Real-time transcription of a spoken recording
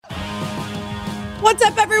What's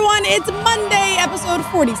up, everyone? It's Monday, episode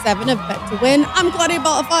 47 of Bet to Win. I'm Claudia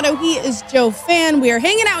Balafato. He is Joe Fan. We are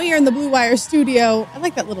hanging out here in the Blue Wire studio. I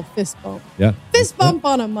like that little fist bump. Yeah. Fist bump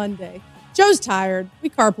on a Monday. Joe's tired. We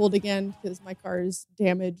carpooled again because my car is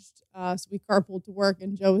damaged. So we carpooled to work,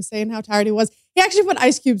 and Joe was saying how tired he was. He actually put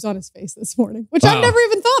ice cubes on his face this morning, which I've never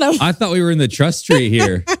even thought of. I thought we were in the trust tree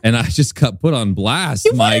here, and I just got put on blast.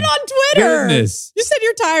 You put it on Twitter. Goodness. You said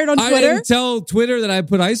you're tired on Twitter. I didn't tell Twitter that I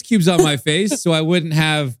put ice cubes on my face so I wouldn't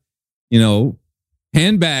have,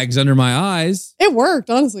 handbags under my eyes. It worked,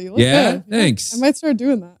 honestly. You look good. Thanks. I might start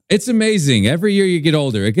doing that. It's amazing. Every year you get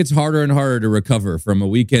older, it gets harder and harder to recover from a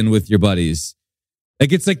weekend with your buddies.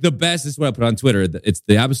 Like, it's like the best. This is what I put on Twitter. It's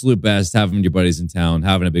the absolute best having your buddies in town,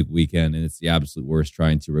 having a big weekend, and it's the absolute worst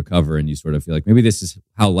trying to recover. And you sort of feel like maybe this is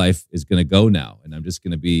how life is going to go now, and I'm just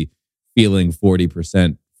going to be feeling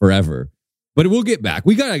 40% forever. But we'll get back.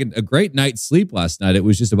 We got a great night's sleep last night. It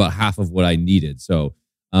was just about half of what I needed. So,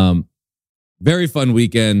 very fun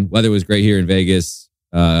weekend. Weather was great here in Vegas.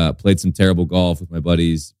 Played some terrible golf with my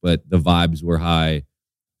buddies, but the vibes were high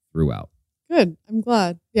throughout. Good. I'm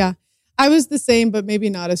glad. Yeah. I was the same, but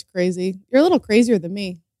maybe not as crazy. You're a little crazier than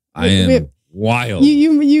me. I am wild.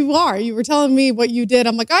 You are. You were telling me what you did.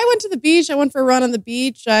 I'm like, I went to the beach. I went for a run on the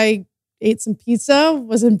beach. I ate some pizza,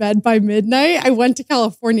 was in bed by midnight. I went to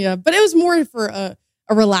California, but it was more for a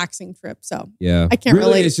relaxing trip. So yeah, I can't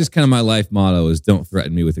relate. It's just kind of my life motto is don't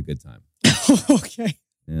threaten me with a good time. Okay.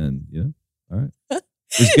 And, all right.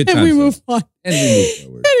 It was a good time, and we move on. And we move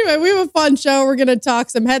forward. Anyway, we have a fun show. We're going to talk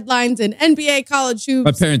some headlines in NBA, college hoops.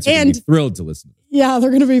 My parents are going to be thrilled to listen to this. Yeah, they're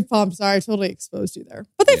going to be pumped. Sorry, I totally exposed you there.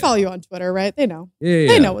 But they follow you on Twitter, right? They know. Yeah.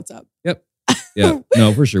 They know what's up. Yep. Yeah.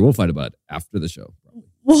 No, for sure. We'll fight about it after the show.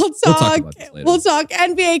 We'll talk about this later. We'll talk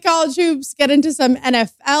NBA, college hoops, get into some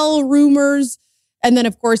NFL rumors, and then,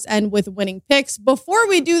 of course, end with winning picks. Before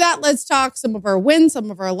we do that, let's talk some of our wins,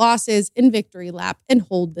 some of our losses in Victory Lap and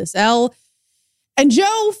Hold This L. And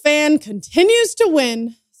Joe Fan continues to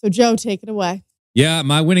win. So, Joe, take it away. Yeah,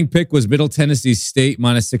 my winning pick was Middle Tennessee State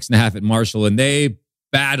 -6.5 at Marshall, and they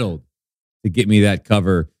battled to get me that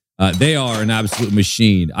cover. They are an absolute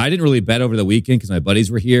machine. I didn't really bet over the weekend because my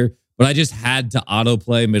buddies were here, but I just had to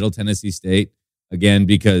autoplay Middle Tennessee State again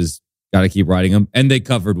because got to keep riding them. And they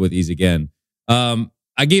covered with ease again.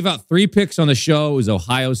 I gave out 3 picks on the show. It was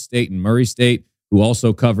Ohio State and Murray State, who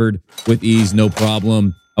also covered with ease, no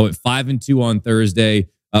problem. I went 5-2 on Thursday.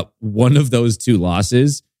 One of those 2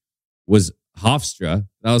 losses was Hofstra.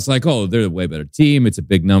 I was like, oh, they're a way better team. It's a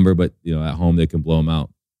big number, but at home they can blow them out.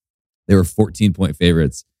 They were 14-point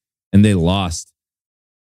favorites, and they lost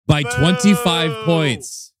by 25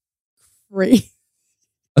 points. Great.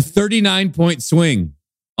 A 39-point swing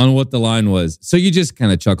on what the line was. So you just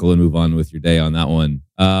kind of chuckle and move on with your day on that one.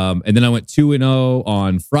 And then I went 2-0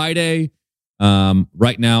 on Friday.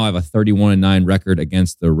 Right now I have a 31-9 record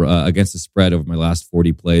against the spread over my last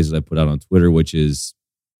 40 plays that I put out on Twitter, which is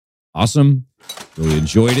awesome. Really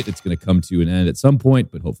enjoyed it. It's going to come to an end at some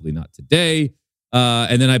point, but hopefully not today.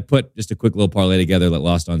 And then I put just a quick little parlay together that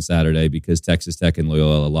lost on Saturday because Texas Tech and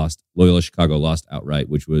Loyola Chicago lost outright,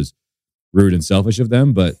 which was rude and selfish of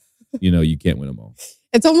them, but you can't win them all.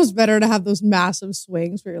 It's almost better to have those massive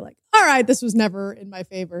swings where you're like, all right, this was never in my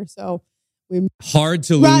favor. So hard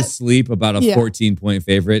to lose sleep about a 14-point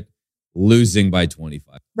favorite losing by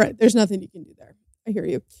 25. Right. There's nothing you can do there. I hear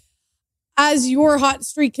you. As your hot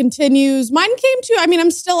streak continues, mine came to,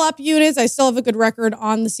 I'm still up units. I still have a good record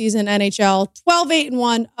on the season NHL.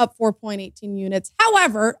 12-8-1, up 4.18 units.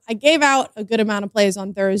 However, I gave out a good amount of plays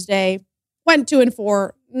on Thursday. Went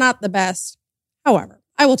 2-4, not the best. However,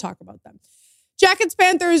 I will talk about them. Jackets,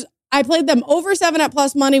 Panthers, I played them over 7 at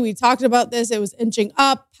plus money. We talked about this. It was inching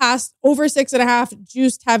up past over 6.5,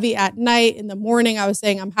 juiced heavy at night. In the morning, I was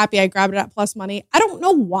saying I'm happy I grabbed it at plus money. I don't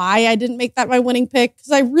know why I didn't make that my winning pick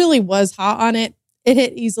because I really was hot on it. It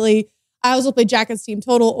hit easily. I also played Jackets team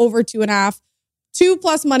total over 2.5. 2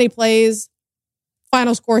 plus money plays.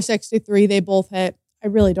 Final score 63. They both hit. I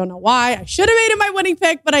really don't know why. I should have made it my winning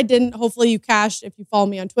pick, but I didn't. Hopefully you cashed. If you follow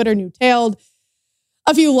me on Twitter and you tailed.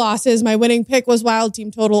 A few losses. My winning pick was Wild team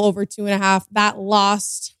total over 2.5. That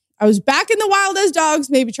lost. I was back in the Wild as dogs,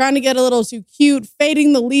 maybe trying to get a little too cute,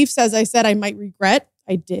 fading the Leafs, as I said I might regret.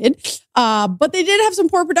 I did. But they did have some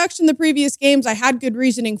poor production the previous games. I had good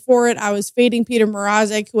reasoning for it. I was fading Peter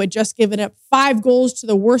Mrazek, who had just given up 5 goals to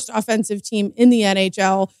the worst offensive team in the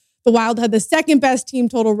NHL. The Wild had the second best team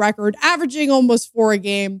total record, averaging almost 4 a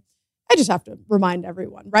game. I just have to remind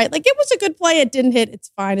everyone, right? Like, it was a good play. It didn't hit.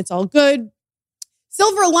 It's fine. It's all good.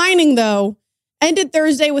 Silver lining, though, ended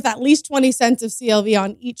Thursday with at least 20 cents of CLV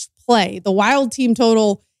on each play. The Wild team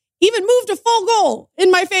total even moved a full goal in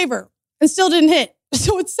my favor. and still didn't hit.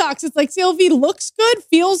 So it sucks. It's like CLV looks good,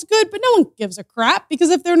 feels good, but no one gives a crap because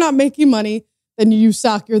if they're not making money, then you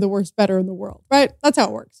suck. You're the worst bettor in the world, right? That's how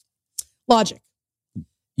it works. Logic.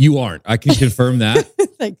 You aren't. I can confirm that.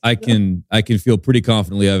 Thank you. I can feel pretty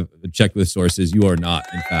confidently. I've checked with sources. You are not,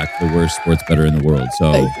 in fact, the worst sports bettor in the world.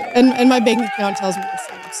 So, and my bank account tells me the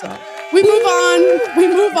same. So we move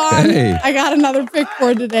on. Hey. I got another pick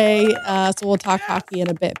for today. So we'll talk hockey in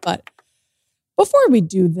a bit. But before we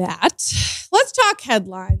do that, let's talk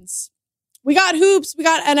headlines. We got hoops, we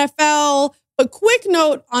got NFL, but quick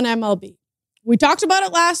note on MLB. We talked about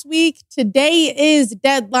it last week. Today is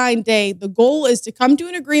deadline day. The goal is to come to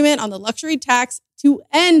an agreement on the luxury tax to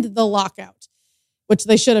end the lockout, which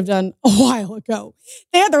they should have done a while ago.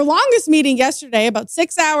 They had their longest meeting yesterday, about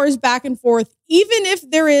 6 hours back and forth. Even if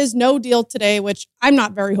there is no deal today, which I'm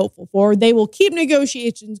not very hopeful for, they will keep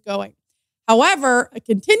negotiations going. However, a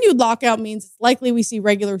continued lockout means it's likely we see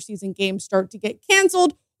regular season games start to get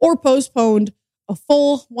canceled or postponed. A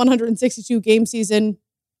full 162 game season,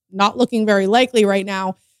 not looking very likely right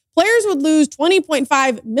now. Players would lose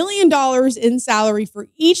 $20.5 million in salary for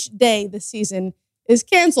each day the season is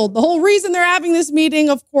canceled. The whole reason they're having this meeting,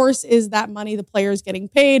 of course, is that money the players getting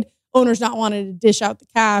paid, owners not wanting to dish out the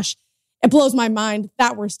cash. It blows my mind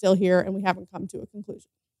that we're still here and we haven't come to a conclusion.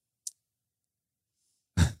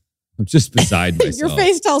 I'm just beside myself. Your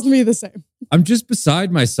face tells me the same. I'm just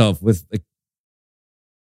beside myself with, like,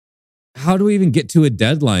 how do we even get to a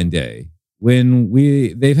deadline day when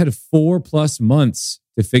they've had 4+ months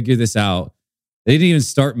to figure this out? They didn't even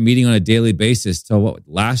start meeting on a daily basis till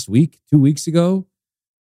last week, 2 weeks ago.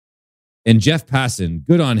 And Jeff Passan,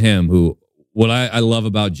 good on him. What I love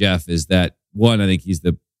about Jeff is that, one, I think he's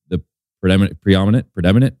the predominant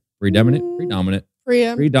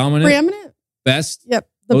best. Yep.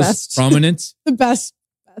 The most best. Prominent. The best.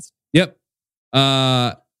 Yep.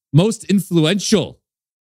 Most influential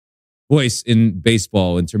voice in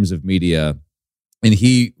baseball in terms of media. And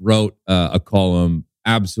he wrote a column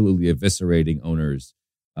absolutely eviscerating owners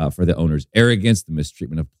for the owners' arrogance, the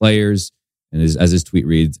mistreatment of players. And as his tweet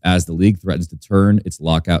reads, as the league threatens to turn its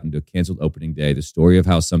lockout into a canceled opening day, the story of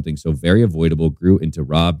how something so very avoidable grew into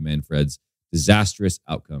Rob Manfred's disastrous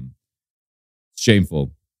outcome. It's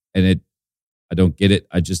shameful. And I don't get it.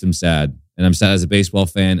 I just am sad. And I'm sad as a baseball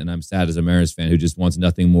fan, and I'm sad as a Mariners fan who just wants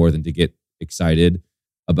nothing more than to get excited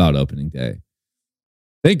about opening day.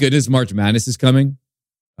 Thank goodness March Madness is coming,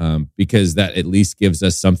 because that at least gives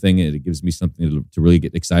us something, and it gives me something to really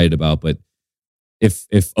get excited about. But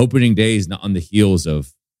if opening day is not on the heels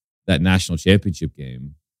of that national championship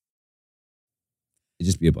game, it'd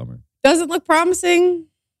just be a bummer. Doesn't look promising.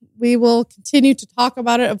 We will continue to talk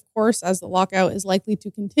about it, of course, as the lockout is likely to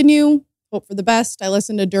continue. Hope for the best. I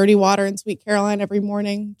listen to Dirty Water and Sweet Caroline every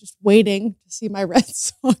morning, just waiting to see my Red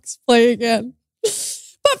Sox play again.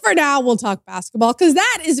 But for now, we'll talk basketball because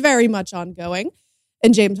that is very much ongoing.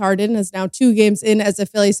 And James Harden is now 2 games in as a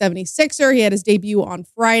Philly 76er. He had his debut on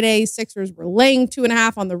Friday. Sixers were laying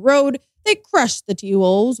 2.5 on the road. They crushed the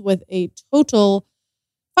T-Wolves with a total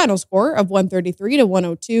final score of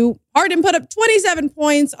 133-102. Harden put up 27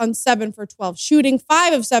 points on 7 for 12 shooting,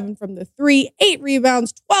 5 of 7 from the 3, 8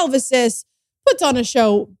 rebounds, 12 assists, puts on a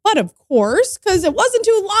show. But of course, because it wasn't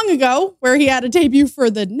too long ago where he had a debut for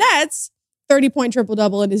the Nets, 30-point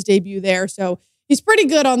triple-double in his debut there. So he's pretty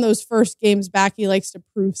good on those first games back. He likes to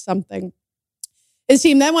prove something. His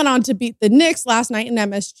team then went on to beat the Knicks last night in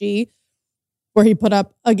MSG, where he put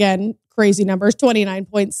up, again, crazy numbers, 29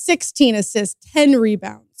 points, 16 assists, 10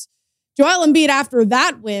 rebounds. Joel Embiid, after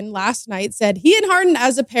that win last night, said he and Harden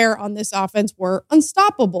as a pair on this offense were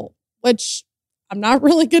unstoppable, which I'm not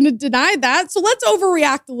really going to deny that. So let's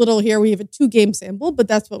overreact a little here. We have a 2-game sample, but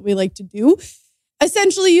that's what we like to do.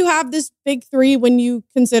 Essentially, you have this big 3 when you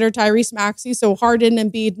consider Tyrese Maxey. So Harden,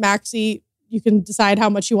 Embiid, Maxey, you can decide how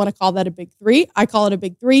much you want to call that a big 3. I call it a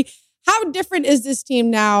big 3. How different is this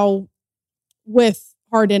team now with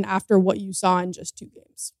Harden after what you saw in just 2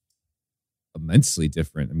 games? Immensely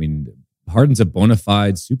different. I mean, Harden's a bona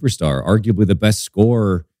fide superstar, arguably the best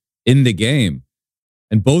scorer in the game.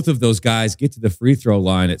 And both of those guys get to the free throw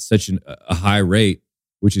line at such a high rate,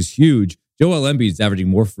 which is huge. Joel Embiid is averaging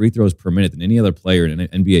more free throws per minute than any other player in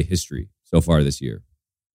NBA history so far this year.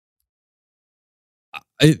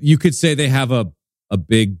 You could say they have a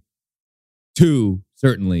big 2,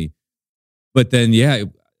 certainly. But then, yeah,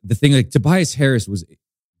 the thing, like, Tobias Harris was a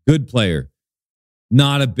good player,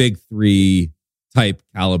 not a big 3 type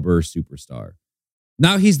caliber superstar.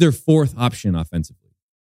 Now he's their 4th option offensively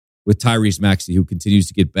with Tyrese Maxey, who continues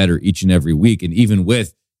to get better each and every week. And even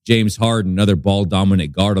with James Harden, another ball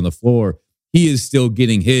dominant guard on the floor, he is still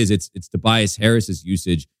getting his. It's Tobias Harris's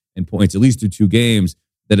usage and points, at least through 2 games,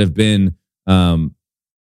 that have been the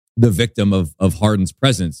victim of Harden's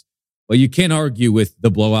presence. But you can't argue with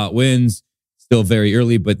the blowout wins. Still very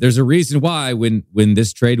early, but there's a reason why when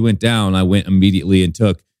this trade went down, I went immediately and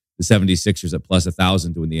took the 76ers at plus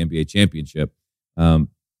 1,000 to win the NBA championship,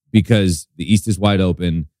 because the East is wide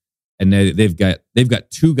open, and they've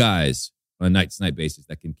got 2 guys on a night-to-night basis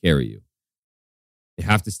that can carry you. They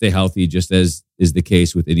have to stay healthy, just as is the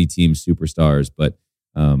case with any team's superstars. But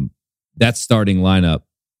that starting lineup,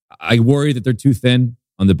 I worry that they're too thin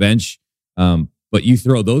on the bench. But you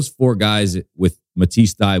throw those 4 guys with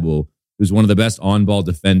Matisse Thybulle, who's one of the best on-ball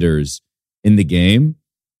defenders in the game.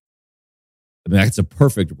 I mean, that's a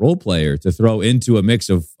perfect role player to throw into a mix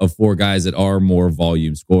of 4 guys that are more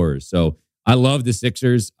volume scorers. So I love the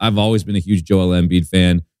Sixers. I've always been a huge Joel Embiid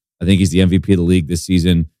fan. I think he's the MVP of the league this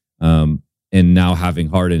season. And now having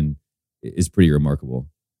Harden is pretty remarkable.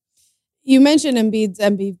 You mentioned Embiid's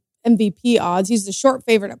MVP odds. He's the short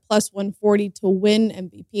favorite at plus 140 to win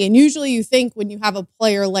MVP. And usually you think when you have a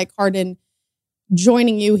player like Harden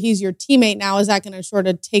joining you, he's your teammate now. Is that going to sort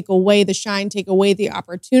of take away the shine, take away the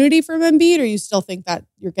opportunity from Embiid, or you still think that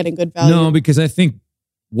you're getting good value? No, because I think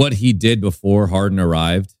what he did before Harden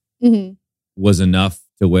arrived was enough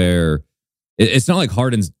to where it's not like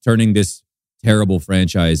Harden's turning this terrible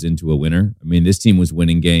franchise into a winner. I mean, this team was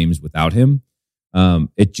winning games without him.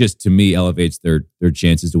 It just, to me, elevates their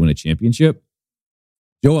chances to win a championship.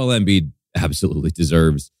 Joel Embiid absolutely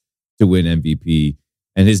deserves to win MVP.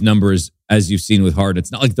 And his numbers, as you've seen with Harden,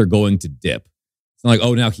 it's not like they're going to dip. It's not like,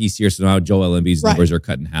 oh, now he's here, so now Joel Embiid's numbers are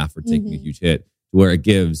cut in half or taking a huge hit, where it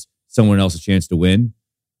gives someone else a chance to win.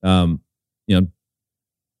 There's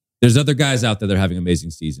other guys out there that are having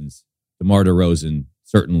amazing seasons. DeMar DeRozan,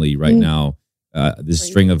 certainly right now, this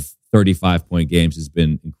string of 35-point games has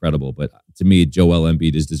been incredible. But to me, Joel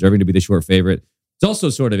Embiid is deserving to be the short favorite. It's also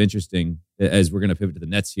sort of interesting, as we're going to pivot to the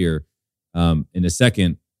Nets here in a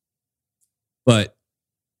second. But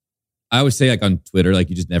I always say, like on Twitter, like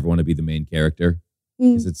you just never want to be the main character,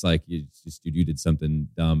 because it's like you did something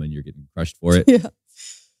dumb and you're getting crushed for it. Yeah.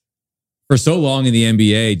 For so long in the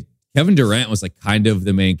NBA, Kevin Durant was like kind of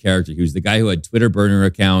the main character. He was the guy who had Twitter burner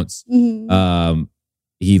accounts.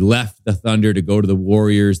 He left the Thunder to go to the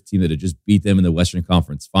Warriors, team that had just beat them in the Western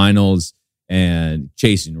Conference Finals and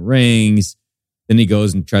chasing rings. Then he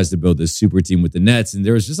goes and tries to build this super team with the Nets. And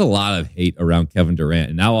there was just a lot of hate around Kevin Durant.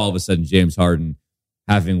 And now all of a sudden, James Harden,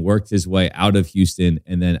 having worked his way out of Houston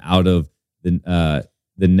and then out of the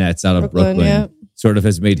Nets, out of Brooklyn, sort of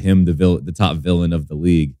has made him the top villain of the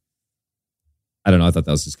league. I don't know. I thought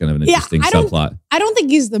that was just kind of an interesting subplot. I don't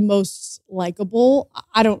think he's the most likable.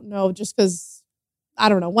 I don't know, just because, I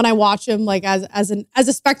don't know. When I watch him, like as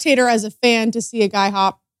a spectator, as a fan, to see a guy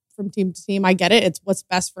hop from team to team, I get it. It's what's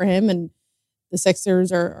best for him. And the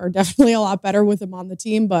Sixers are definitely a lot better with him on the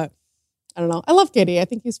team. But I don't know. I love KD. I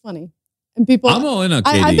think he's funny. And people, I'm all in on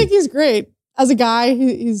KD. I think he's great as a guy.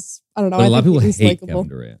 He's, I don't know. But a lot of people he's hate likable.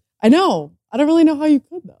 Kevin Durant. I know. I don't really know how you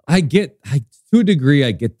could, though. To a degree,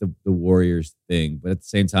 I get the Warriors thing, but at the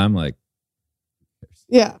same time, like,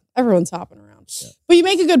 yeah, everyone's hopping around. Yeah. But you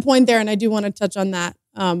make a good point there, and I do want to touch on that.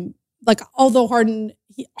 Although Harden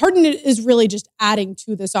is really just adding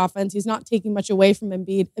to this offense. He's not taking much away from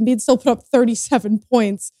Embiid. Embiid still put up 37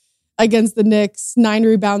 points against the Knicks, 9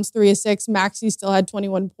 rebounds, 3 assists. Maxey still had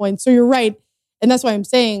 21 points. So you're right, and that's why I'm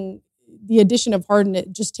saying the addition of Harden,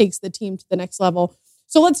 it just takes the team to the next level.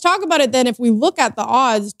 So let's talk about it then. If we look at the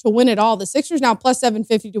odds to win it all, the Sixers now plus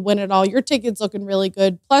 750 to win it all. Your ticket's looking really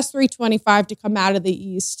good. Plus 325 to come out of the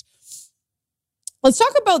East. Let's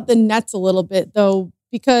talk about the Nets a little bit, though,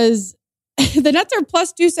 because the Nets are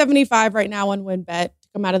plus 275 right now on WinBet to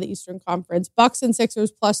come out of the Eastern Conference. Bucks and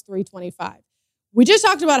Sixers plus 325. We just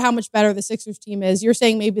talked about how much better the Sixers team is. You're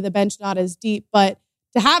saying maybe the bench not as deep, but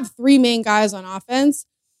to have 3 main guys on offense,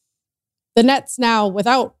 the Nets now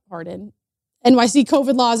without Harden, NYC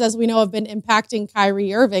COVID laws, as we know, have been impacting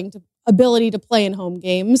Kyrie Irving's ability to play in home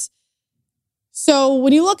games. So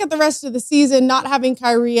when you look at the rest of the season, not having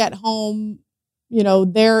Kyrie at home, you know,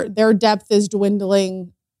 their depth is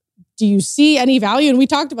dwindling. Do you see any value? And we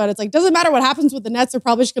talked about it. It's like, doesn't matter what happens with the Nets. They're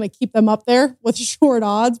probably just going to keep them up there with short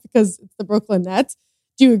odds because it's the Brooklyn Nets.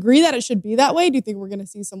 Do you agree that it should be that way? Do you think we're going to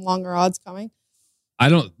see some longer odds coming? I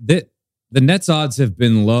don't. The Nets odds have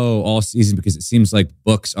been low all season because it seems like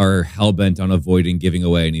books are hell-bent on avoiding giving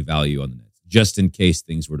away any value on the Nets, just in case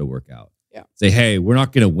things were to work out. Yeah. Say, hey, we're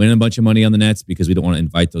not going to win a bunch of money on the Nets because we don't want to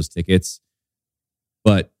invite those tickets.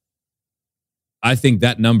 But I think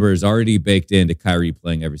that number is already baked into Kyrie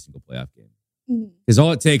playing every single playoff game. Because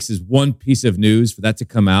all it takes is one piece of news for that to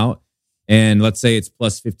come out. And let's say it's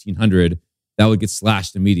plus 1,500. that would get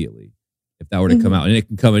slashed immediately if that were to come out. And it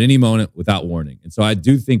can come at any moment without warning. And so I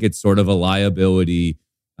do think it's sort of a liability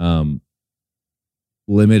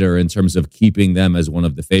limiter in terms of keeping them as one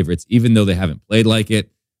of the favorites, even though they haven't played like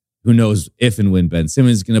it. Who knows if and when Ben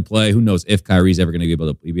Simmons is going to play? Who knows if Kyrie's ever going to be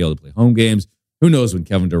able to play home games? Who knows when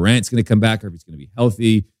Kevin Durant's going to come back or if he's going to be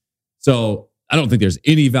healthy? So I don't think there's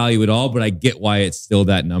any value at all, but I get why it's still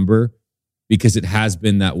that number because it has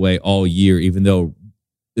been that way all year, even though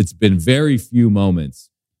it's been very few moments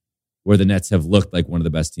where the Nets have looked like one of the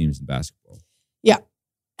best teams in basketball. Yeah.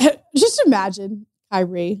 Just imagine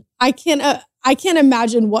Kyrie. I can't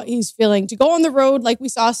imagine what he's feeling to go on the road like we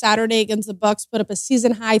saw Saturday against the Bucks, put up a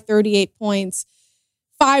season high 38 points,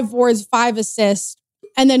 5 boards, 5 assists,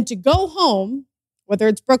 and then to go home, whether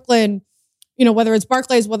it's Brooklyn, whether it's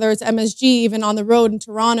Barclays, whether it's MSG, even on the road in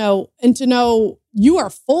Toronto, and to know you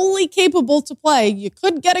are fully capable to play. You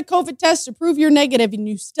could get a COVID test to prove you're negative and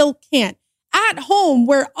you still can't. At home,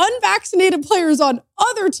 where unvaccinated players on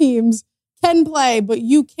other teams can play, but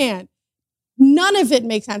you can't. None of it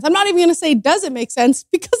makes sense. I'm not even going to say does it make sense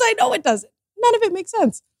because I know it doesn't. None of it makes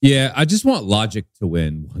sense. Yeah, I just want Logic to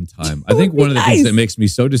win one time. I think one of the things that makes me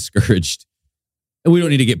so discouraged, and we don't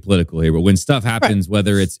need to get political here, but when stuff happens,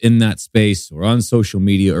 whether it's in that space or on social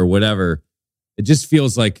media or whatever, it just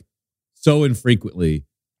feels like so infrequently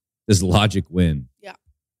does Logic win. Yeah.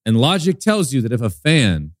 And Logic tells you that if a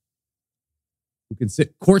fan who can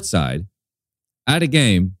sit courtside at a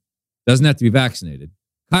game doesn't have to be vaccinated,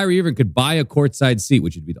 Kyrie Irving could buy a courtside seat,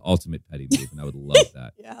 which would be the ultimate petty move, and I would love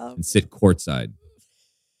that. Yeah. And sit courtside.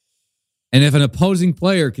 And if an opposing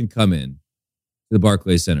player can come in to the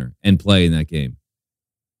Barclays Center and play in that game,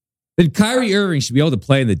 then Kyrie Irving should be able to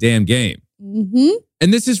play in the damn game. Mm-hmm.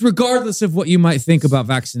 And this is regardless of what you might think about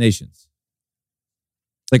vaccinations.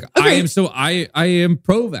 Like, okay. I am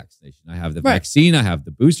pro-vaccination. I have the vaccine. I have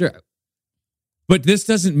the booster. But this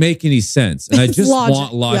doesn't make any sense. And I just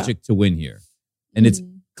want Logic to win here. And it's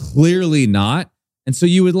clearly not. And so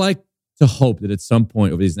you would like to hope that at some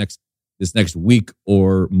point over this next week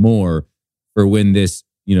or more, for when this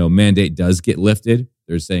mandate does get lifted,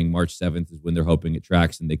 they're saying March 7th is when they're hoping it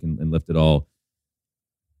tracks and they can lift it all.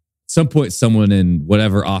 At some point, someone in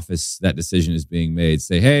whatever office that decision is being made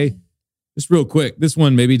say, hey, just real quick, this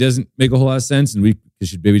one maybe doesn't make a whole lot of sense and we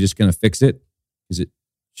should maybe just kind of fix it because it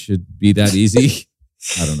should be that easy.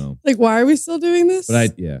 I don't know. Like, why are we still doing this?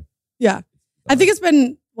 But Yeah. I think it's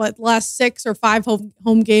been, the last 6 or 5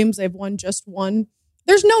 home games, they've won just one.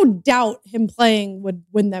 There's no doubt him playing would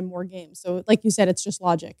win them more games. So like you said, it's just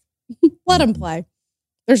logic. Let him play.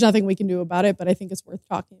 There's nothing we can do about it, but I think it's worth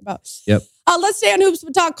talking about. Yep. Let's stay on Hoops,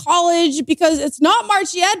 but talk college because it's not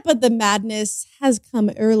March yet, but the madness has come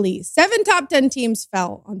early. 7 top 10 teams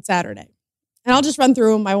fell on Saturday. And I'll just run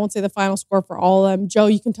through them. I won't say the final score for all of them. Joe,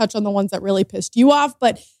 you can touch on the ones that really pissed you off,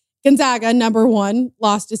 but Gonzaga, number 1,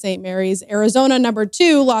 lost to St. Mary's. Arizona, number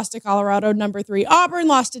 2, lost to Colorado. Number 3, Auburn,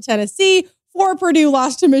 lost to Tennessee. 4, Purdue,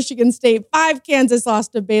 lost to Michigan State. 5, Kansas,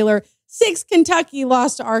 lost to Baylor. 6, Kentucky,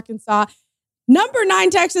 lost to Arkansas. Number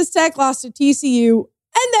 9, Texas Tech, lost to TCU.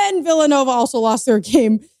 And then Villanova also lost their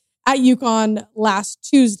game at UConn last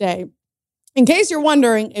Tuesday. In case you're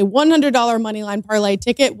wondering, a $100 moneyline parlay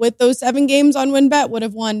ticket with those 7 games on WynnBET would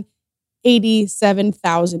have won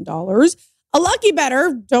 $87,000. A lucky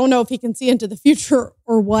bettor, don't know if he can see into the future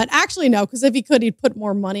or what. Actually, no, because if he could, he'd put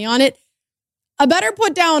more money on it. A bettor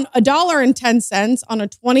put down $1.10 on a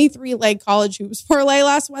 23-leg college hoops parlay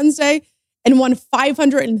last Wednesday and won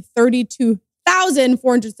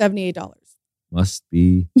 $532,478. Must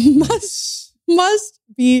be nice. Must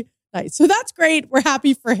be nice. So that's great. We're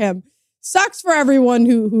happy for him. Sucks for everyone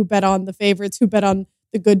who bet on the favorites, who bet on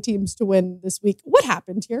the good teams to win this week. What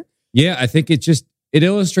happened here? Yeah, I think it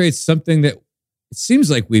illustrates something that it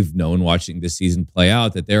seems like we've known watching this season play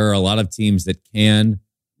out, that there are a lot of teams that can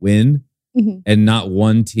win and not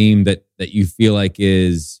one team that you feel like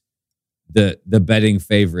is the betting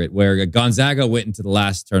favorite, where Gonzaga went into the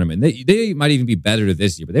last tournament. They might even be better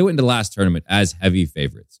this year, but they went into the last tournament as heavy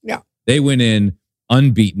favorites. Yeah. They went in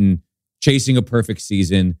unbeaten, chasing a perfect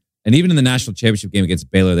season. And even in the national championship game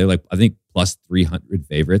against Baylor, they were like, I think, plus 300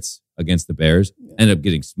 favorites against the Bears. Yeah. Ended up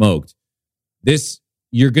getting smoked. This,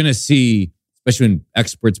 you're going to see, especially when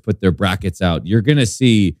experts put their brackets out, you're going to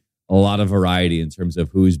see a lot of variety in terms of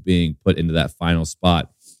who's being put into that final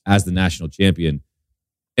spot as the national champion.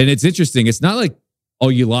 And it's interesting. It's not like, oh,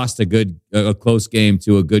 you lost a close game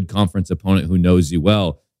to a good conference opponent who knows you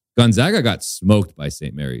well. Gonzaga got smoked by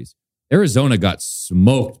St. Mary's. Arizona got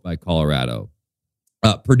smoked by Colorado.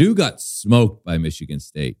 Purdue got smoked by Michigan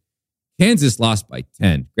State. Kansas lost by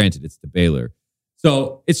 10. Granted, it's to Baylor.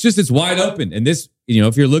 So it's wide open. And this,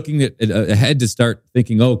 if you're looking ahead to start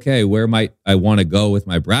thinking, okay, where might I want to go with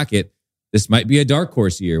my bracket? This might be a dark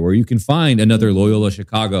horse year where you can find another Loyola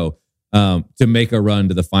Chicago to make a run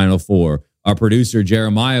to the Final Four. Our producer,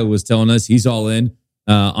 Jeremiah, was telling us he's all in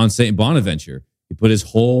on St. Bonaventure. He put his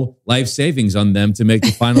whole life savings on them to make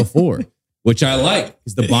the Final Four, which I like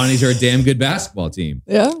because the Bonnies are a damn good basketball team.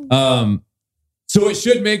 Yeah. So it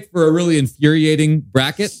should make for a really infuriating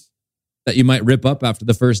bracket that you might rip up after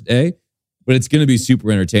the first day, but it's going to be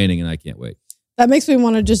super entertaining and I can't wait. That makes me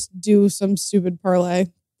want to just do some stupid parlay.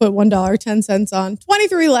 Put $1.10 on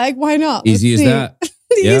 23 leg. Why not? Easy as that.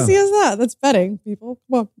 Easy as that. That's betting, people.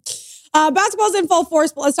 Come on. Basketball's in full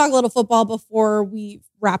force, but let's talk a little football before we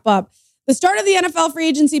wrap up. The start of the NFL free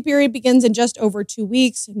agency period begins in just over 2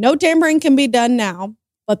 weeks. No tampering can be done now,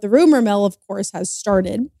 but the rumor mill, of course, has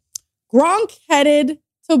started. Gronk headed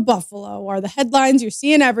to Buffalo are the headlines you're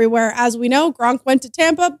seeing everywhere. As we know, Gronk went to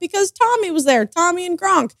Tampa because Tommy was there. Tommy and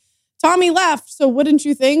Gronk. Tommy left, so wouldn't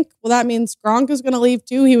you think? Well, that means Gronk is going to leave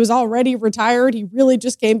too. He was already retired. He really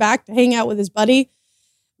just came back to hang out with his buddy.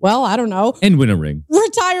 Well, I don't know. And win a ring.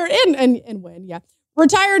 Retired and win, yeah.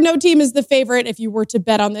 Retired, no team is the favorite if you were to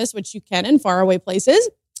bet on this, which you can in faraway places.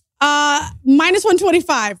 Minus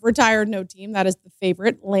 125, retired, no team. That is the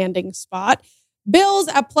favorite landing spot. Bills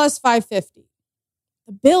at plus 550.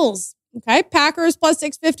 The Bills, okay? Packers plus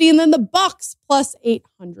 650, and then the Bucks plus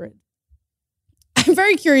 800. I'm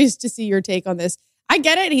very curious to see your take on this. I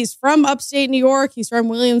get it. He's from upstate New York. He's from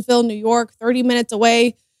Williamsville, New York, 30 minutes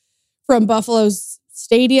away from Buffalo's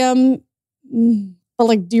stadium.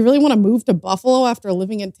 But do you really want to move to Buffalo after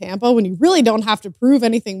living in Tampa when you really don't have to prove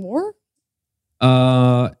anything more?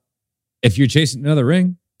 If you're chasing another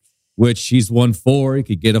ring, which he's won 4, he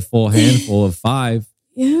could get a full handful of 5.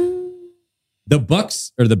 Yeah. The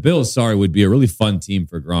Bucks or the Bills, would be a really fun team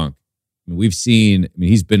for Gronk. We've seen,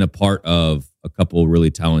 he's been a part of a couple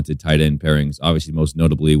really talented tight end pairings. Obviously, most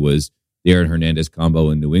notably was the Aaron Hernandez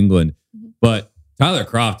combo in New England. Mm-hmm. But Tyler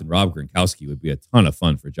Kroft and Rob Gronkowski would be a ton of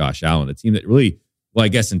fun for Josh Allen, a team that really, I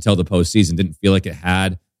guess until the postseason, didn't feel like it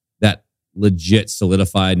had that legit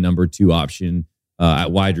solidified number 2 option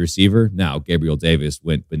at wide receiver. Now, Gabriel Davis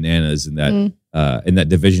went bananas in that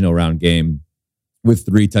divisional round game with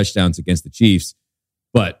 3 touchdowns against the Chiefs.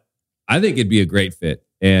 But I think it'd be a great fit.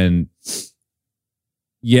 And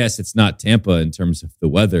yes, it's not Tampa in terms of the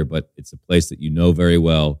weather, but it's a place that you know very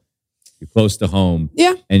well. You're close to home.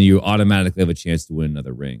 Yeah. And you automatically have a chance to win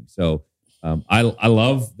another ring. So I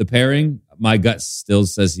love the pairing. My gut still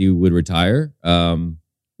says he would retire.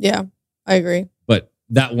 Yeah, I agree. But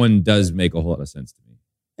that one does make a whole lot of sense to me.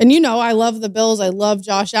 And I love the Bills. I love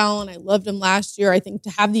Josh Allen. I loved him last year. I think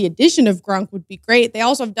to have the addition of Gronk would be great. They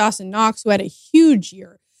also have Dawson Knox, who had a huge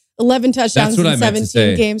year. 11 touchdowns in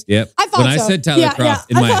 17 games. Yep. I thought when I said Tyler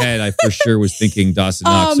Kroft, in my head, I for sure was thinking Dawson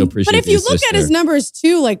Knox. So appreciate. But if you look at his numbers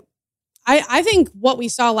too, I think what we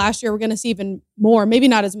saw last year, we're going to see even more. Maybe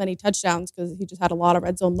not as many touchdowns because he just had a lot of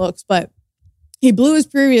red zone looks, but he blew his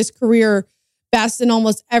previous career best in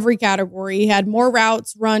almost every category. He had more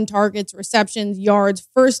routes, run, targets, receptions, yards,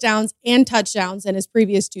 first downs, and touchdowns than his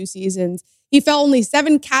previous 2 seasons. He fell only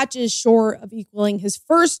 7 catches short of equaling his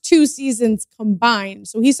first 2 seasons combined.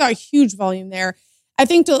 So he saw a huge volume there. I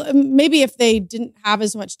think maybe if they didn't have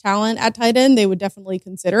as much talent at tight end, they would definitely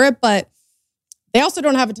consider it. But they also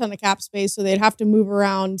don't have a ton of cap space, so they'd have to move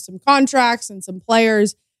around some contracts and some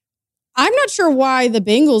players. I'm not sure why the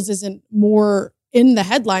Bengals isn't more in the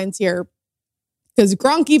headlines here. Because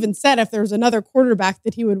Gronk even said if there's another quarterback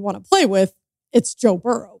that he would want to play with, it's Joe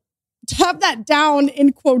Burrow. To have that down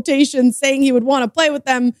in quotation saying he would want to play with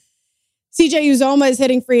them. CJ Uzomah is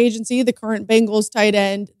hitting free agency, the current Bengals tight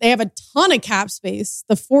end. They have a ton of cap space,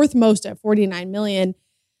 the 4th most at $49 million.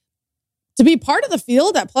 To be part of the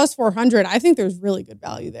field at plus 400, I think there's really good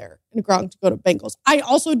value there in Gronk to go to Bengals. I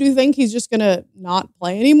also do think he's just going to not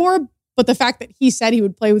play anymore. But the fact that he said he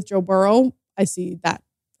would play with Joe Burrow, I see that.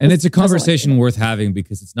 And it's a conversation worth having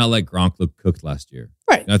because it's not like Gronk looked cooked last year.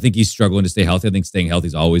 Right. I think he's struggling to stay healthy. I think staying healthy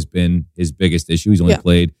has always been his biggest issue. He's only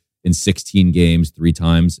played in 16 games 2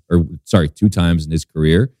 times in his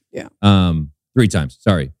career. Yeah. 3 times,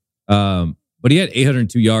 sorry. But he had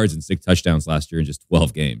 802 yards and 6 touchdowns last year in just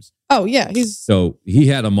 12 games. Oh, yeah. So he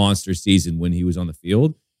had a monster season when he was on the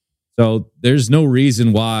field. So there's no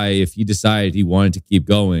reason why, if he decided he wanted to keep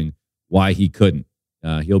going, why he couldn't.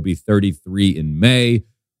 He'll be 33 in May,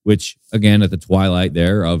 which, again, at the twilight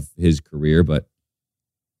there of his career. But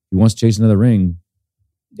if he wants to chase another ring,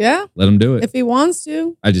 let him do it. If he wants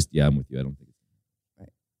to. I'm with you. I don't think it's right.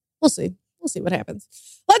 We'll see. We'll see what happens.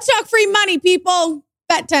 Let's talk free money, people.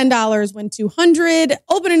 Bet $10, win $200.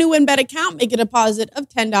 Open a new WinBet account, make a deposit of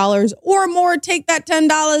 $10 or more. Take that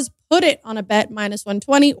 $10, put it on a bet minus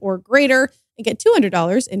 120 or greater, and get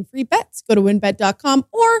 $200 in free bets. Go to winbet.com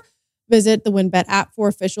or visit the WinBet app for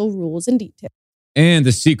official rules and details. And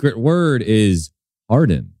the secret word is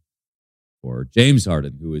Harden, or James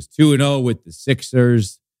Harden, who is 2-0 with the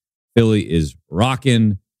Sixers. Philly is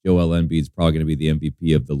rocking. Joel Embiid's probably going to be the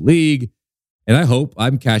MVP of the league. And I hope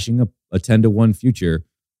I'm cashing a 10-1 future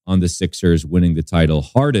on the Sixers winning the title.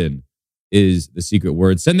 Harden is the secret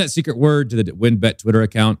word. Send that secret word to the WinBet Twitter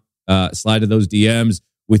account. Slide to those DMs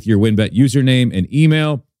with your WinBet username and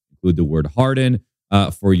email. Include the word Harden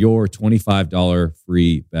for your $25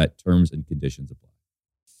 free bet. Terms and conditions apply.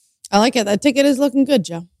 I like it. That ticket is looking good,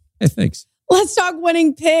 Joe. Hey, thanks. Let's talk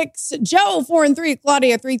winning picks. Joe, 4-3.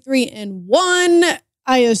 Claudia, 3-1.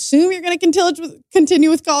 I assume you're going to continue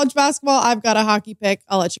with college basketball. I've got a hockey pick.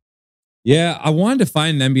 I'll let you. Yeah, I wanted to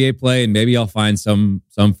find an NBA play, and maybe I'll find some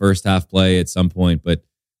first half play at some point. But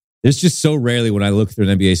there's just so rarely when I look through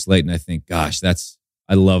an NBA slate and I think, gosh,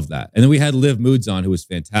 I love that. And then we had Liv Moods on, who was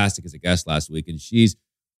fantastic as a guest last week, and she's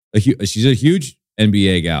a huge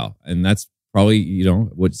NBA gal, and that's probably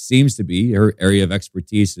what seems to be her area of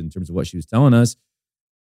expertise in terms of what she was telling us.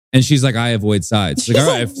 And she's like, I avoid sides. Like, all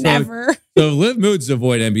right, never. So Liv Moods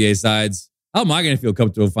avoid NBA sides. How am I going to feel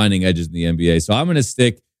comfortable finding edges in the NBA? So I'm going to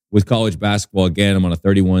stick with college basketball again. I'm on a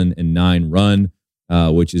 31-9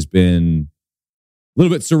 run, which has been a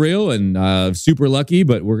little bit surreal and super lucky,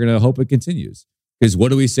 but we're going to hope it continues. Because what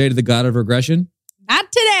do we say to the god of regression?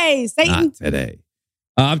 Not today, Satan. Not today.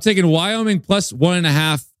 I'm taking Wyoming plus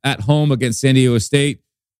 1.5 at home against San Diego State.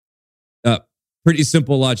 Pretty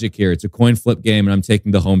simple logic here. It's a coin flip game, and I'm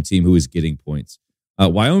taking the home team who is getting points.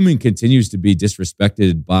 Wyoming continues to be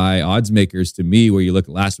disrespected by odds makers to me, where you look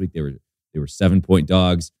at last week, they were 7-point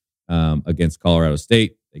dogs against Colorado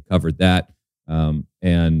State. They covered that.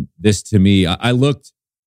 And this, to me, I looked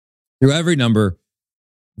through every number,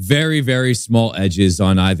 very, very small edges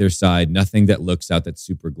on either side. Nothing that looks out that's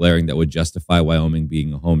super glaring that would justify Wyoming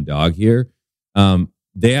being a home dog here.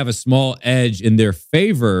 They have a small edge in their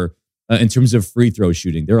favor in terms of free throw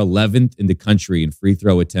shooting. They're 11th in the country in free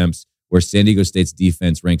throw attempts, where San Diego State's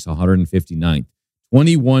defense ranks 159th.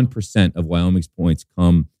 21% of Wyoming's points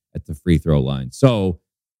come at the free throw line. So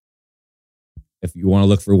if you want to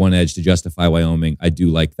look for one edge to justify Wyoming, I do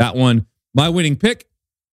like that one. My winning pick,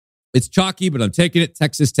 it's chalky, but I'm taking it.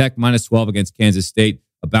 Texas Tech minus 12 against Kansas State.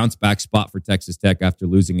 A bounce back spot for Texas Tech after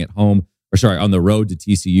losing on the road to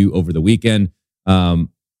TCU over the weekend.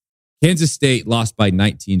 Kansas State lost by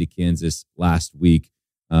 19 to Kansas last week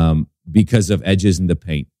because of edges in the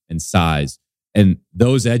paint and size. And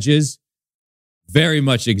those edges very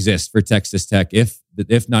much exist for Texas Tech, if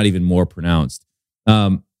not even more pronounced.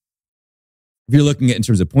 If you're looking at in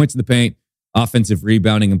terms of points in the paint, offensive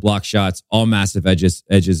rebounding and block shots, all massive edges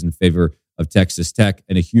in favor of Texas Tech,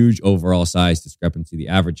 and a huge overall size discrepancy. The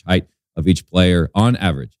average height of each player on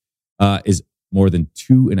average is more than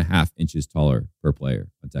 2.5 inches taller per player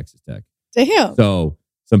on Texas Tech. Damn. So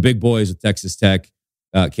some big boys with Texas Tech.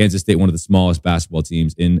 Kansas State, one of the smallest basketball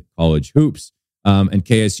teams in college hoops. And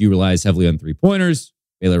KSU relies heavily on three-pointers.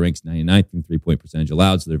 Baylor ranks 99th in three-point percentage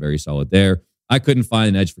allowed, so they're very solid there. I couldn't find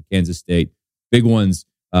an edge for Kansas State. Big ones,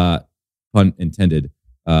 pun intended,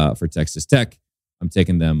 for Texas Tech. I'm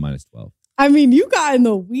taking them minus 12. I mean, you got in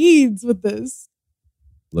the weeds with this.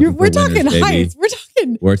 We're talking heights.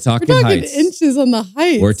 We're talking heights. Inches on the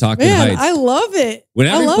heights. We're talking heights. I love it. When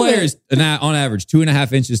every player is on average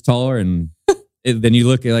 2.5 inches taller, and then you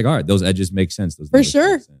look at all right, those edges make sense. Those for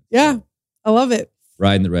sure. Yeah, I love it.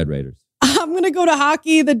 Riding the Red Raiders. I'm going to go to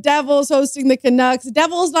hockey. The Devils hosting the Canucks.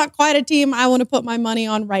 Devils, not quite a team I want to put my money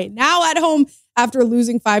on right now at home after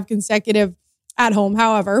losing 5 consecutive at home.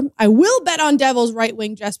 However, I will bet on Devils right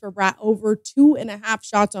wing Jesper Bratt over 2.5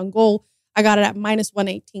 shots on goal. I got it at minus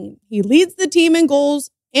 118. He leads the team in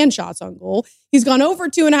goals and shots on goal. He's gone over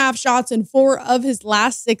 2.5 shots in 4 of his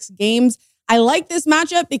last 6 games. I like this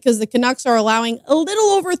matchup because the Canucks are allowing a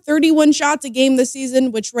little over 31 shots a game this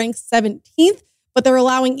season, which ranks 17th, but they're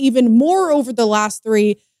allowing even more over the last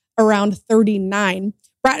 3, around 39.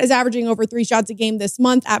 Bratt is averaging over 3 shots a game this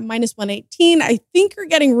month at minus 118. I think you're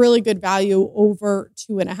getting really good value over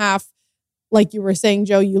 2.5. Like you were saying,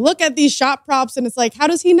 Joe, you look at these shot props and it's like, how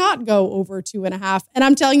does he not go over 2.5? And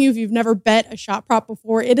I'm telling you, if you've never bet a shot prop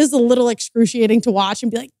before, it is a little excruciating to watch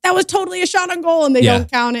and be like, that was totally a shot on goal, and they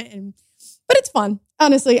don't count it. But it's fun.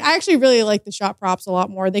 Honestly, I actually really like the shot props a lot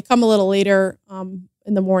more. They come a little later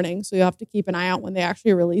in the morning, so you have to keep an eye out when they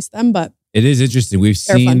actually release them. But it is interesting. We've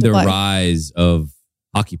seen the rise of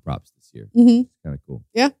hockey props this year. Mm-hmm. Kind of cool.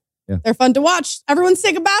 Yeah. They're fun to watch. Everyone's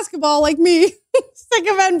sick of basketball like me. Sick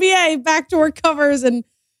of NBA, backdoor covers and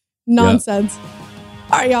nonsense.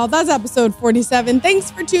 All right, y'all. That's episode 47.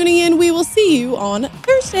 Thanks for tuning in. We will see you on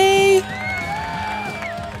Thursday.